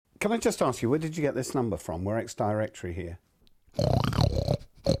Can I just ask you, where did you get this number from? We're ex-directory here.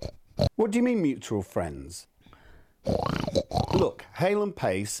 What do you mean mutual friends? Look, Hale and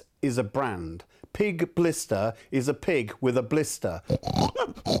Pace is a brand. Pig Blister is a pig with a blister.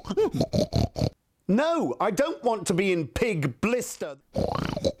 No, I don't want to be in Pig Blister.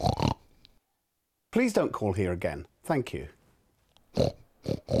 Please don't call here again. Thank you.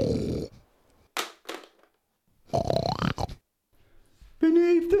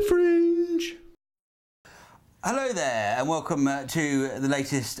 Beneath the Fringe. Hello there, and welcome to the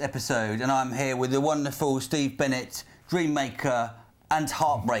latest episode. And I'm here with the wonderful Steve Bennett, Dreammaker and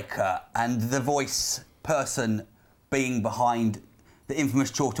Heartbreaker, and the voice person being behind the infamous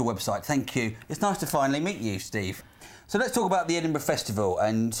Chortle website. Thank you. It's nice to finally meet you, Steve. So let's talk about the Edinburgh Festival.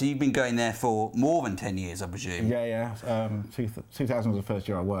 And so you've been going there for more than 10 years, I presume. Yeah. 2000 was the first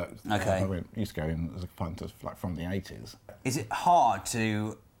year I worked. Okay. I used to go in as a punter like from the 80s. Is it hard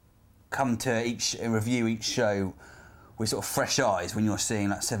to come to and review each show with sort of fresh eyes when you're seeing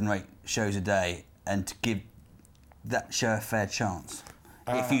like 7 or 8 shows a day, and to give that show a fair chance?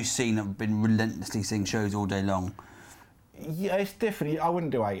 If you've been relentlessly seeing shows all day long. Yeah, it's different. I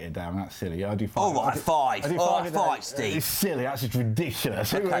wouldn't do 8 a day. That's silly. I do 5. Oh, right, 5. I do 5 a day. 5, Steve. It's silly. That's just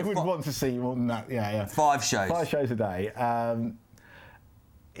ridiculous. Okay, Who would want to see more than that? Yeah. 5 shows. 5 shows a day. I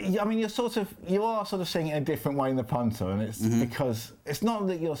mean, you are sort of seeing it a different way in the punter, and it's because it's not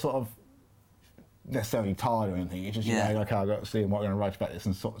that you're sort of necessarily tired or anything. It's just okay, I've got to see what I'm going to write about this,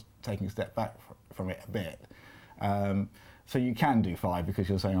 and sort of taking a step back from it a bit. So you can do 5 because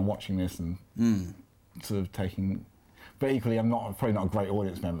you're saying I'm watching this and sort of taking. But equally, probably not a great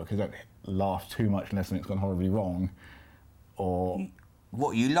audience member because I don't laugh too much unless something's gone horribly wrong. Or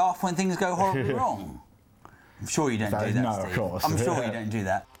what, you laugh when things go horribly wrong? I'm sure you don't do that, no, Steve. of course. I'm sure you don't do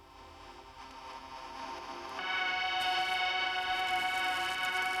that.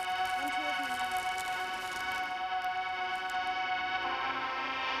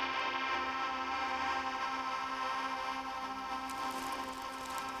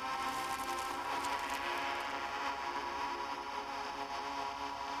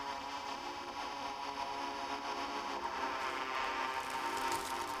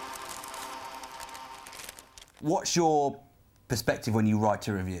 What's your perspective when you write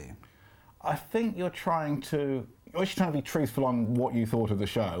a review? I think you're trying to be truthful on what you thought of the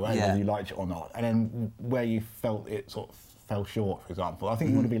show, whether you liked it or not, and then where you felt it sort of fell short, for example. I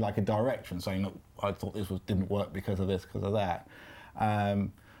think you want to be like a director and saying, look, I thought this didn't work because of this, because of that. I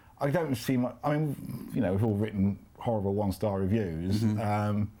don't see much. I mean, we've all written horrible 1-star reviews.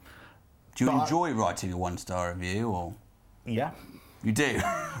 Do you enjoy writing a 1-star review, or? Yeah. You do?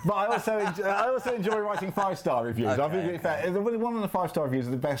 But I also enjoy writing 5-star reviews. Okay, I think one of the 5-star reviews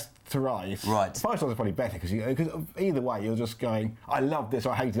are the best to write. Right. 5 stars are probably better because either way you're just going, I love this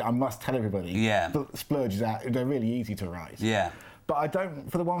or I hate it, I must tell everybody. Yeah. But splurges out, they're really easy to write. Yeah. But I don't,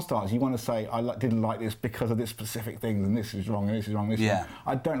 for the 1-stars, you want to say, didn't like this because of this specific thing, and this is wrong, and this is wrong, this is wrong.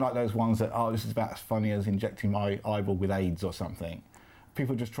 I don't like those ones that, this is about as funny as injecting my eyeball with AIDS or something.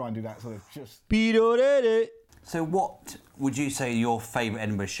 People just try and do that sort of just... So what would you say are your favourite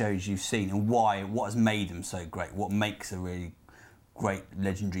Edinburgh shows you've seen, and why? What has made them so great? What makes a really great,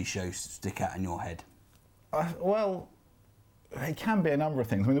 legendary show stick out in your head? Well, it can be a number of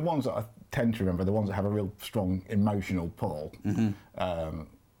things. I mean, the ones that I tend to remember, the ones that have a real strong emotional pull.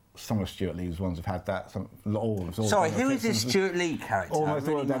 Some of Stuart Lee's ones have had that. Sorry, who is this Stuart Lee character? Almost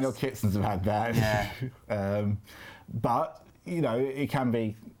all of Daniel Kitson's have had that. Yeah. But, it can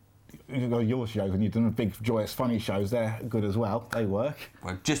be... You've got your shows, and you've done big, joyous, funny shows. They're good as well. They work.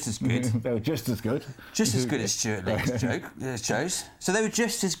 Well, just as good. They were just as good. Just as good as Stuart Lee's shows. So they were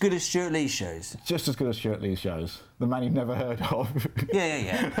just as good as Stuart Lee's shows? Just as good as Stuart Lee's shows. The man you've never heard of.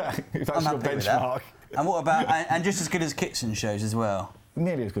 Yeah. That's I'm your happy with that. benchmark. And what about... and just as good as Kitson's shows as well?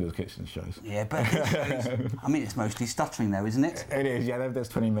 Nearly as good as Kitson's shows. Yeah, but it's mostly stuttering though, isn't it? It is, yeah. There's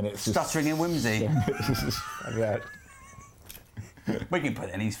 20 minutes. Stuttering and whimsy. Yeah. We can put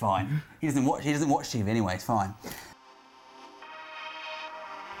it in, he's fine. He doesn't watch TV anyway, it's fine.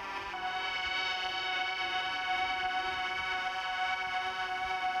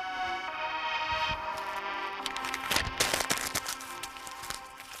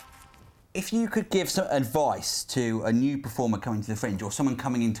 If you could give some advice to a new performer coming to the Fringe, or someone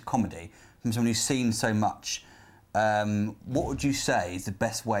coming into comedy, from someone who's seen so much, what would you say is the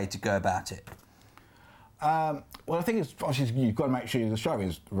best way to go about it? Well, I think it's obviously you've got to make sure the show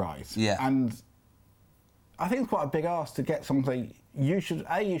is right. Yeah. And I think it's quite a big ask to get something. You should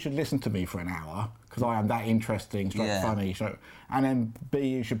listen to me for an hour because I am that interesting, funny. So, and then B,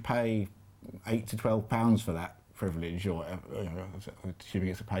 you should pay £8 to £12 for that privilege, or assuming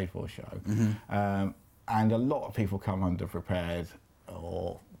it's a paid-for show. And a lot of people come underprepared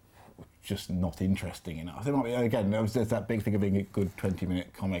or just not interesting enough. There might be, again, there's that big thing of being a good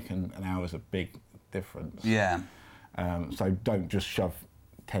 20-minute comic, and an hour is a big difference. Yeah. So don't just shove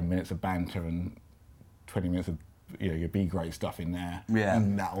 10 minutes of banter and 20 minutes of your B-grade stuff in there,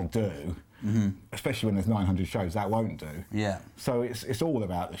 and that'll do. Especially when there's 900 shows, that won't do. Yeah. So it's all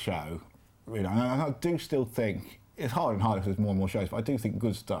about the show, and I do still think it's harder and harder because there's more and more shows, but I do think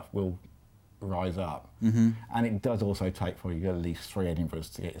good stuff will rise up. And it does also take probably at least 3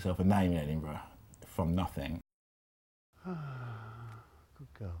 Edinburghs to get yourself a name in Edinburgh from nothing. Good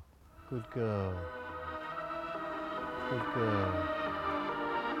girl. Good girl. Good girl.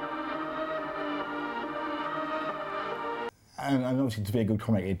 And obviously, to be a good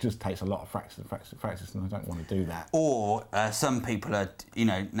comic, it just takes a lot of practice, and I don't want to do that. Or some people are,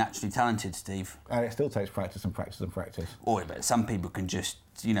 naturally talented, Steve. And it still takes practice and practice and practice. Or but some people can just,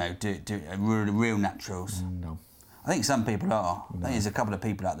 do real naturals. No. I think some people are. I think there's a couple of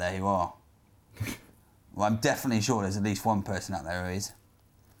people out there who are. Well, I'm definitely sure there's at least one person out there who is.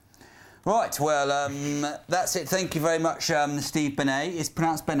 Right, well, that's it. Thank you very much, Steve Bennett. It's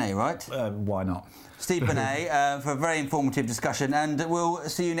pronounced Bennett, right? Why not? Steve Bennett, for a very informative discussion, and we'll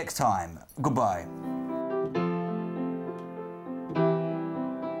see you next time. Goodbye.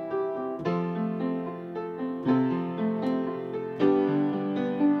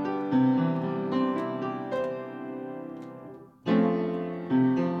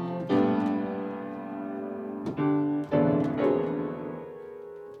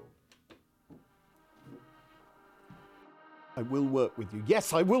 I will work with you.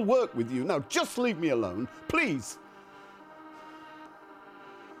 Yes, I will work with you. Now, just leave me alone, please.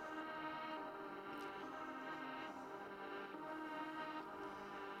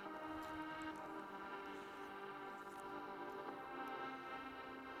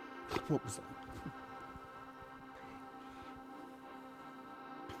 What was that?